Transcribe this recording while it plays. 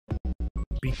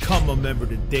Become a member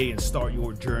today and start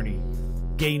your journey.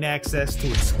 Gain access to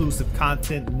exclusive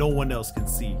content no one else can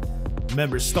see.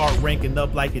 Members start ranking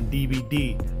up like in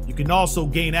DVD. You can also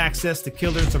gain access to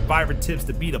killer and survivor tips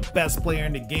to be the best player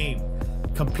in the game.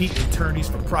 Compete in tourneys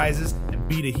for prizes and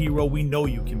be the hero we know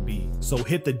you can be. So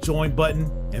hit the join button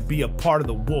and be a part of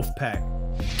the wolf pack.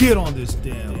 Get on this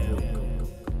damn hill.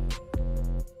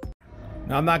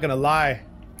 Now I'm not gonna lie,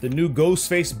 the new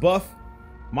Ghostface buff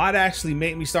might actually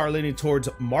make me start leaning towards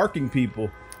marking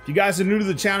people. If you guys are new to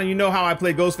the channel, you know how I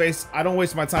play Ghostface. I don't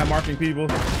waste my time marking people.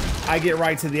 I get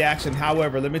right to the action.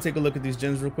 However, let me take a look at these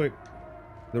gens real quick.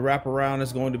 The wraparound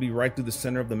is going to be right through the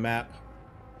center of the map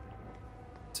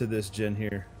to this gen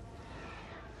here.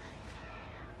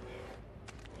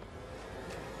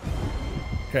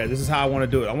 Okay, this is how I want to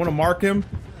do it. I want to mark him.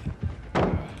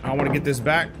 I want to get this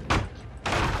back.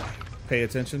 Pay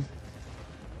attention.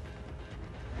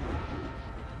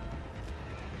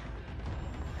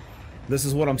 This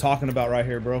is what I'm talking about right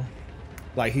here, bro.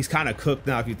 Like, he's kind of cooked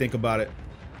now if you think about it.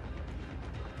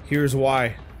 Here's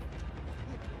why.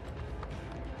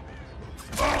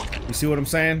 You see what I'm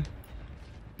saying?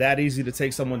 That easy to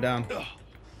take someone down.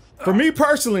 For me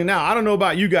personally now, I don't know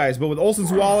about you guys, but with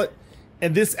Olsen's Wallet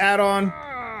and this add-on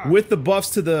with the buffs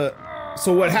to the...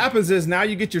 So what happens is now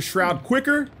you get your shroud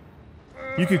quicker.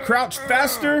 You can crouch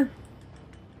faster.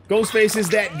 Ghostface is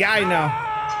that guy now.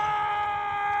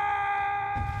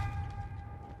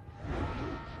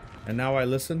 And now I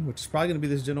listen, which is probably going to be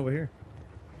this gen over here.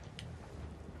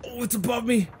 Oh, it's above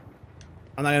me.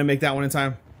 I'm not going to make that one in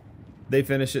time. They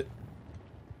finish it.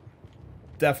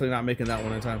 Definitely not making that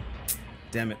one in time.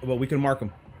 Damn it. Well, we can mark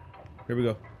them. Here we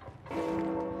go.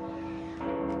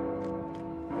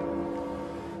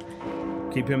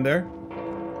 Keep him there.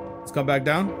 Let's come back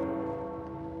down.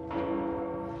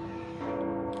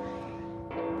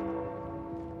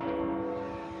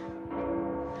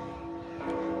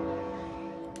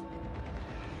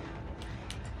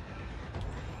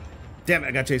 Damn it,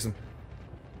 I gotta chase him.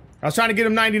 I was trying to get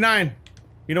him 99.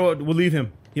 You know what? We'll leave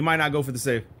him. He might not go for the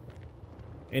save.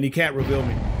 And he can't reveal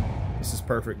me. This is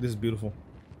perfect. This is beautiful.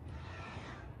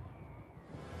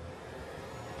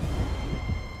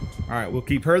 Alright, we'll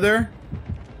keep her there.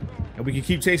 And we can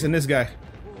keep chasing this guy.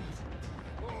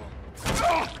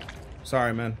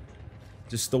 Sorry, man.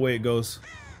 Just the way it goes.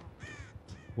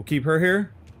 We'll keep her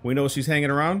here. We know she's hanging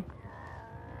around.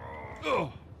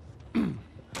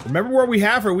 Remember where we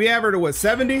have her? We have her to what,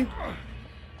 70?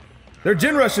 They're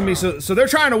genrushing me, so they're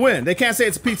trying to win. They can't say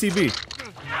it's PTB.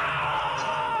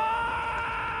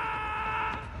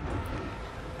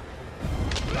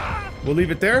 We'll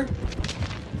leave it there.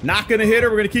 Not gonna hit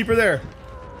her. We're gonna keep her there.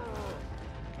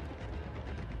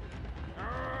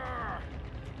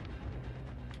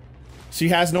 She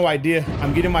has no idea.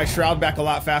 I'm getting my shroud back a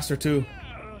lot faster too.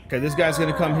 Okay, this guy's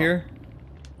gonna come here.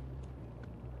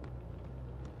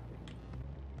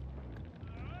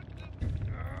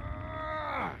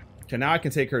 Okay, now I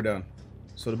can take her down.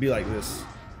 So it'll be like this.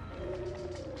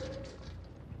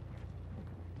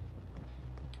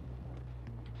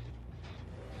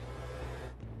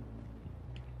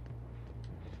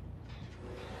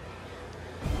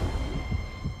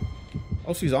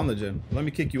 Oh, she's on the gen. Let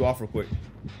me kick you off real quick.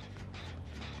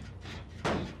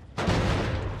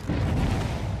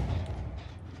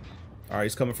 Alright,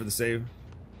 he's coming for the save.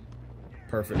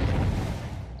 Perfect.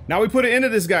 Now we put it into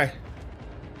this guy.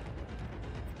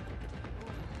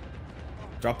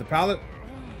 Drop the pallet.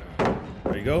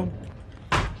 There you go.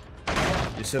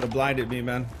 You should have blinded me,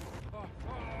 man.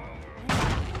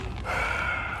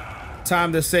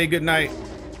 Time to say goodnight.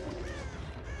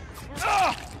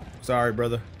 Sorry,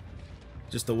 brother.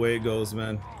 Just the way it goes,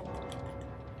 man.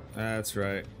 That's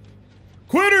right.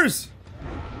 Quitters!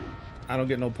 I don't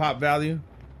get no pop value.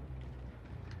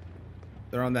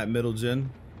 They're on that middle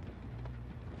gen.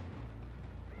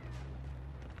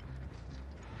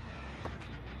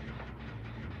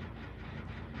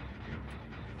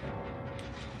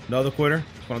 Another quitter.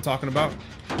 That's what I'm talking about.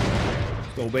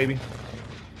 Let's go, baby.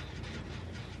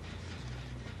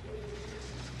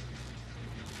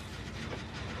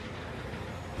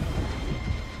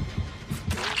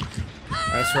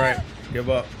 That's right. Give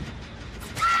up.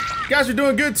 You guys are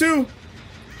doing good too.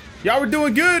 Y'all were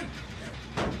doing good.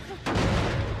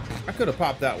 I could have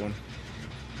popped that one.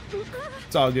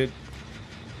 It's all good.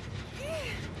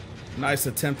 Nice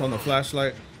attempt on the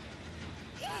flashlight.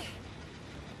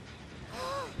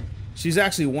 She's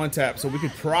actually one tap, so we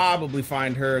could probably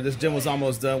find her. This gen was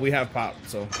almost done. We have pop,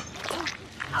 so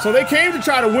they came to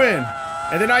try to win,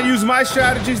 and then I used my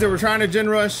strategies. They were trying to gen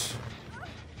rush.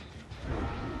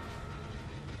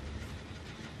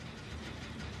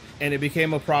 And it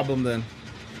became a problem then.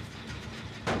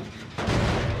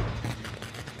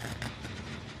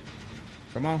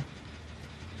 Come on.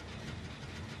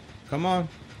 Come on.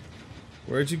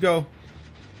 Where'd you go?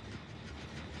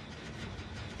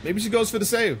 Maybe she goes for the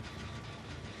save.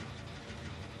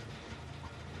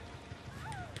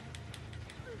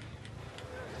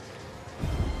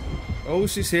 Oh,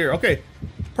 she's here. Okay,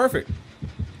 perfect.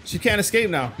 She can't escape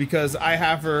now because I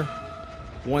have her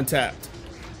one tapped.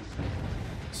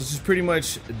 So she's pretty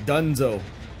much donezo.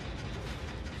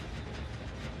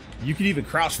 You can even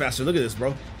crouch faster. Look at this,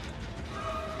 bro.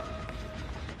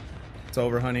 It's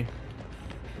over, honey.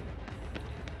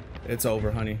 It's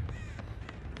over, honey.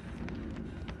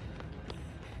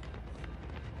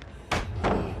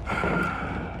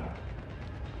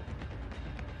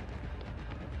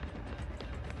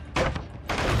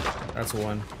 That's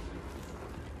one.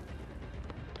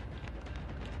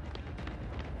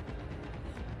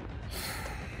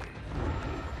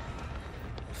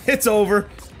 It's over.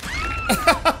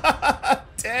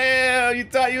 Damn, you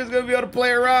thought you was gonna be able to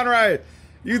play around right.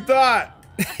 You thought.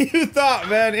 You thought,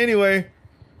 man. Anyway,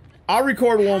 I'll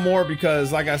record one more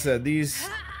because, like I said, these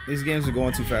games are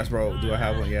going too fast, bro. Do I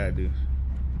have one? Yeah, I do.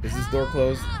 Is this door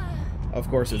closed? Of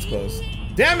course it's closed.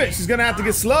 Damn it, she's gonna have to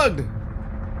get slugged.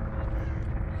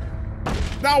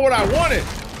 Not what I wanted.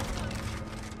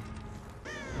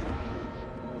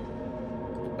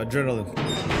 Adrenaline.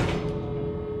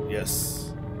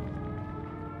 Yes.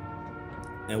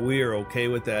 And we are okay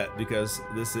with that because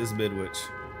this is Midwich.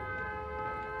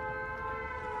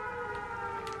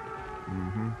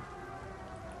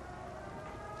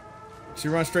 She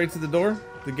runs straight to the door,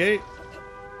 the gate.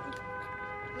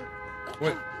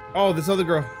 Wait. Oh, this other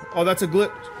girl. Oh, that's a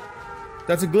glitch.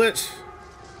 That's a glitch.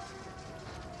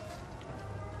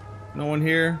 No one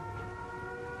here.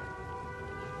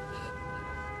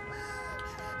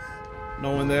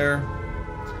 No one there.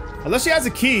 Unless she has a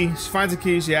key. She finds a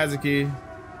key. She has a key.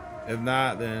 If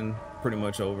not, then pretty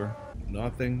much over.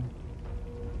 Nothing.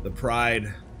 The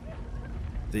pride.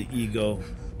 The ego.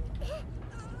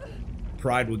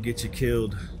 Pride will get you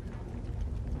killed.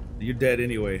 You're dead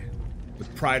anyway.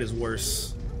 But pride is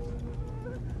worse.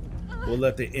 We'll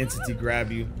let the entity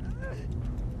grab you.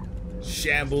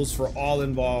 Shambles for all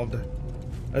involved.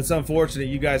 That's unfortunate.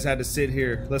 You guys had to sit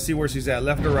here. Let's see where she's at.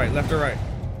 Left or right? Left or right?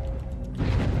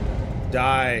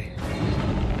 Die.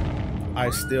 I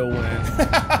still win.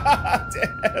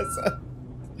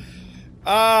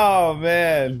 Oh,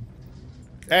 man.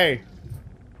 Hey.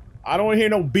 I don't want to hear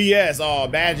no BS. Oh,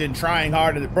 imagine trying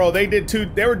hard. Bro, they did too.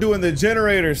 They were doing the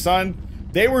generator, son.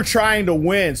 They were trying to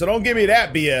win. So don't give me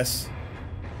that BS.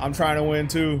 I'm trying to win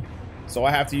too. So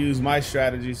I have to use my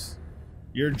strategies.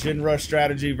 Your genrush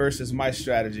strategy versus my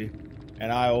strategy.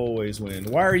 And I always win.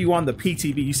 Why are you on the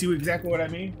PTB? You see exactly what I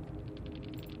mean?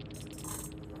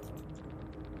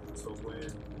 So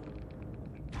win.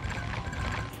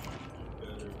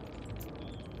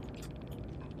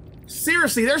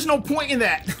 Seriously, there's no point in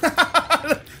that.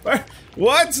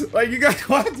 What? Like, you guys,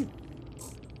 what?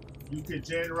 You can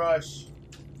genrush,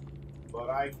 but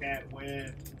I can't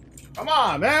win. Come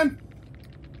on, man.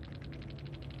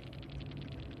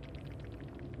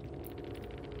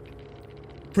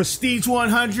 Prestige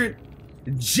 100,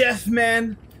 Jeff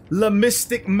Man, La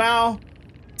Mystic Mao,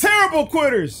 terrible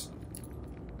quitters.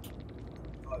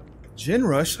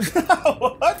 Genrush?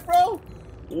 What, bro?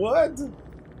 What? 2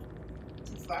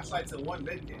 flashlights and 1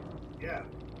 med kit. Yeah.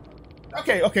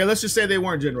 Okay, okay, let's just say they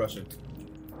weren't genrushing.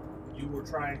 You were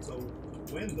trying to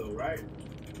win though, right?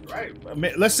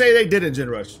 Right. Let's say they didn't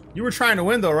genrush. You were trying to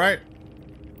win though, right?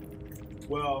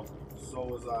 Well, so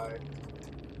was I.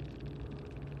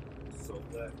 So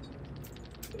let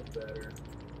the better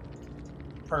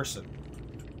person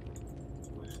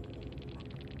win.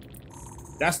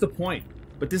 That's the point.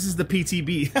 But this is the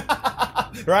PTB.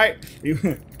 Right?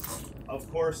 Of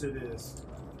course it is.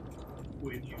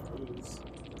 When you lose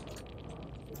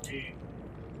the game.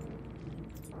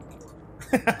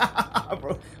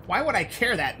 Bro, why would I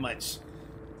care that much?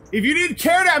 If you didn't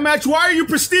care that much, why are you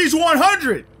Prestige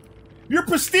 100? You're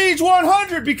Prestige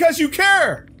 100 because you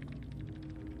care.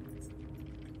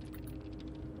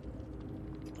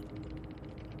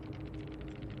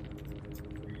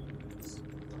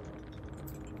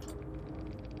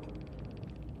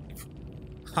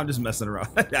 I'm just messing around.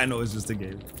 I know it's just a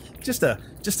game. Just to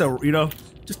you know,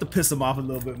 just to piss them off a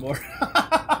little bit more.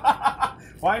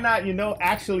 Why not, you know,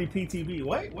 actually PTB?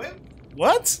 Wait,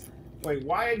 what? Wait,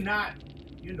 why not,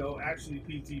 you know, actually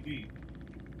PTB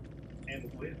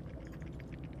and win?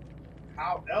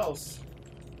 How else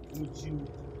would you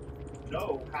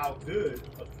know how good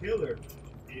a killer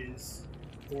is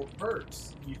for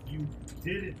perks if you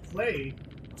didn't play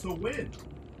to win?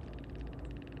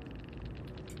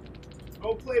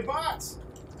 Go play bots.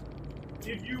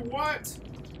 if you want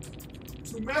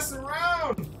to mess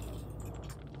around,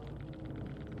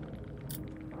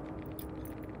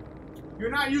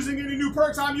 you're not using any new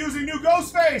perks. I'm using new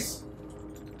Ghostface.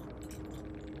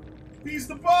 He's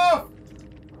the buff.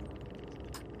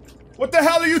 What the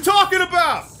hell are you talking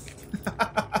about?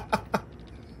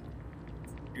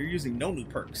 You're using no new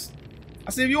perks. I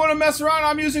said, if you want to mess around,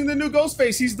 I'm using the new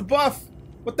Ghostface. He's the buff.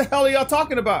 What the hell are y'all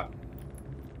talking about?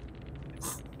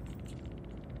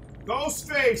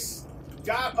 Ghostface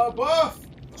got a buff.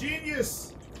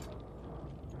 Genius.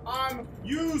 I'm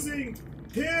using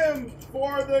him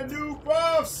for the new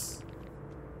buffs.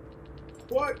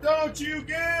 What don't you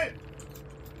get?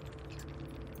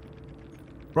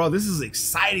 Bro, this is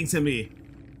exciting to me.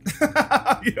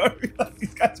 You know,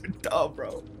 these guys are dumb,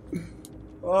 bro.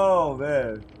 Oh,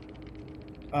 man.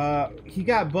 He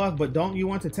got buffed, but don't you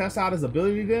want to test out his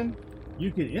ability then?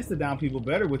 You can insta-down people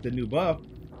better with the new buff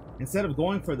instead of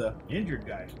going for the injured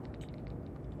guy.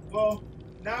 Well,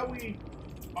 now we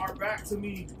are back to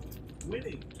me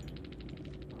winning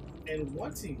and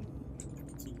wanting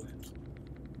to win.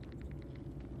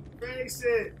 Face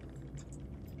it.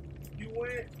 You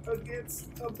went against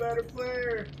a better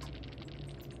player.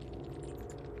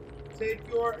 Take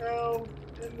your L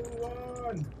and move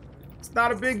on. It's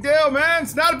not a big deal, man.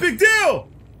 It's not a big deal.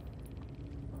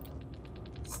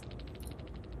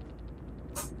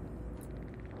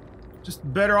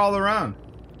 Just better all around.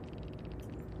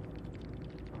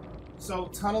 So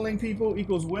tunneling people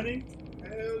equals winning?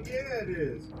 Hell yeah, it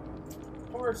is.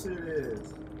 Of course it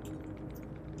is.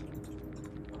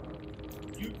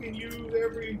 You can use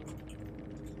every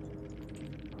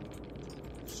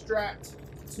strat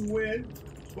to win,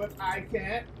 but I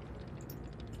can't.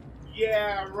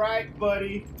 Yeah, right,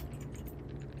 buddy.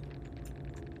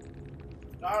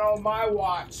 Not on my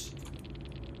watch.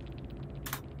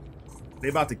 They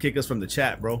about to kick us from the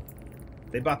chat, bro.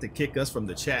 They about to kick us from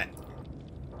the chat.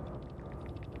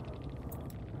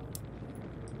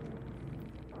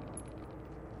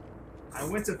 I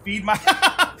went to feed my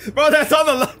bro. That's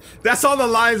on the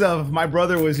lines of my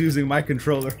brother was using my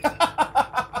controller.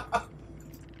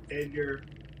 And your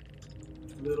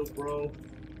little bro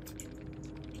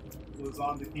was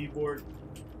on the keyboard.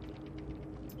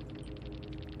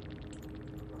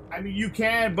 I mean, you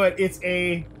can, but it's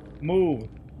a move.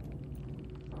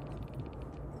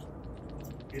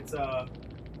 It's a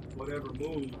whatever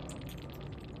move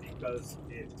because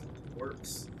it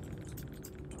works.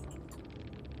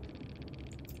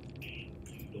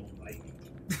 You don't like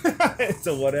it. It's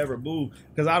a whatever move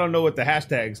because I don't know what the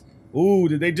hashtags. Ooh,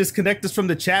 did they disconnect us from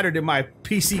the chat or did my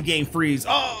PC game freeze?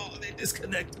 Oh, they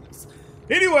disconnected us.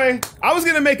 Anyway, I was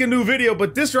gonna make a new video,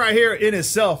 but this right here in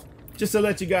itself, just to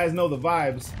let you guys know the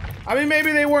vibes. I mean,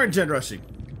 maybe they weren't genrushing.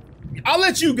 I'll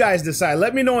let you guys decide.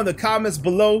 Let me know in the comments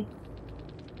below.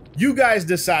 You guys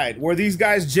decide. Were these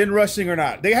guys genrushing or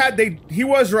not? He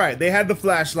was right. They had the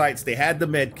flashlights. They had the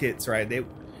med kits, right?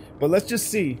 But let's just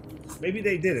see. Maybe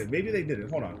they did it. Maybe they did it.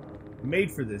 Hold on. Made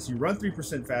for this. You run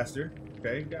 3% faster.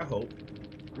 Okay, got hope.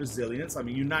 Resilience. I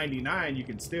mean, you 99, you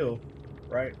can still,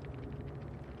 right?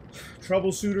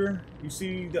 Troubleshooter. You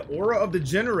see the aura of the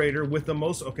generator with the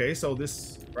most. Okay, so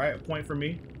this, right? A point for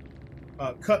me.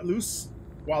 Cut loose.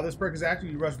 While this perk is active,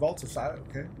 you rush vaults of silent.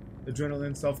 Okay.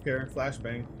 Adrenaline, self-care,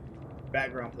 flashbang,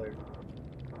 background player.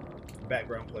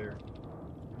 Background player.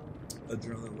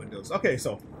 Adrenaline windows. Okay,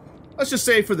 so let's just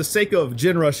say for the sake of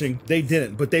gen rushing, they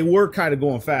didn't, but they were kind of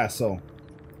going fast, so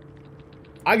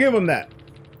I give them that.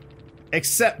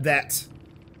 Except that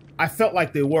I felt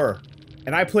like they were,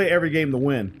 and I play every game to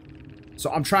win.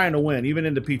 So I'm trying to win, even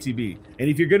in the PTB. And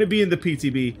if you're going to be in the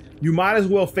PTB, you might as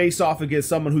well face off against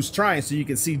someone who's trying so you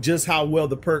can see just how well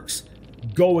the perks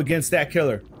go against that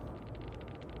killer.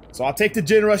 So I'll take the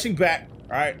gen rushing back.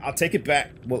 All right, I'll take it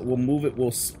back. We'll move it.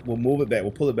 We'll move it back.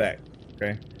 We'll pull it back.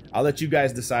 Okay. I'll let you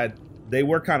guys decide. They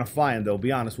were kind of flying though.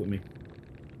 Be honest with me,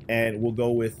 and we'll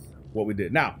go with what we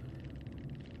did. Now,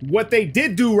 what they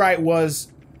did do right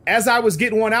was, as I was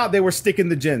getting one out, they were sticking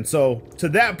the gen. So to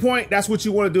that point, that's what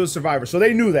you want to do as Survivor. So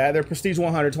they knew that. They're Prestige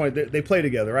 120. They play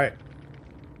together, right?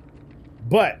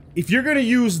 But if you're going to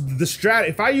use the strat,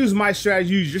 if I use my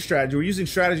strategy, you use your strategy, we're using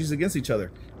strategies against each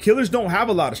other. Killers don't have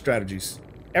a lot of strategies.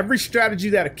 Every strategy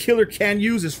that a killer can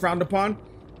use is frowned upon.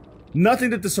 Nothing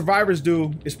that the survivors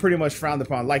do is pretty much frowned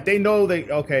upon. Like, they know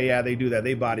okay, yeah, they do that.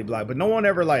 They body block. But no one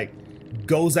ever, like,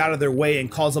 goes out of their way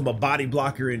and calls them a body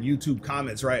blocker in YouTube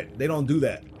comments, right? They don't do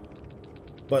that.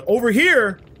 But over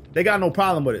here, they got no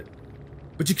problem with it.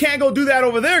 But you can't go do that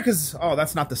over there because, oh,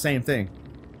 that's not the same thing.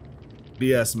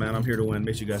 BS, man. I'm here to win.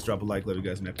 Make sure you guys drop a like. Love you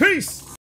guys, man. Peace!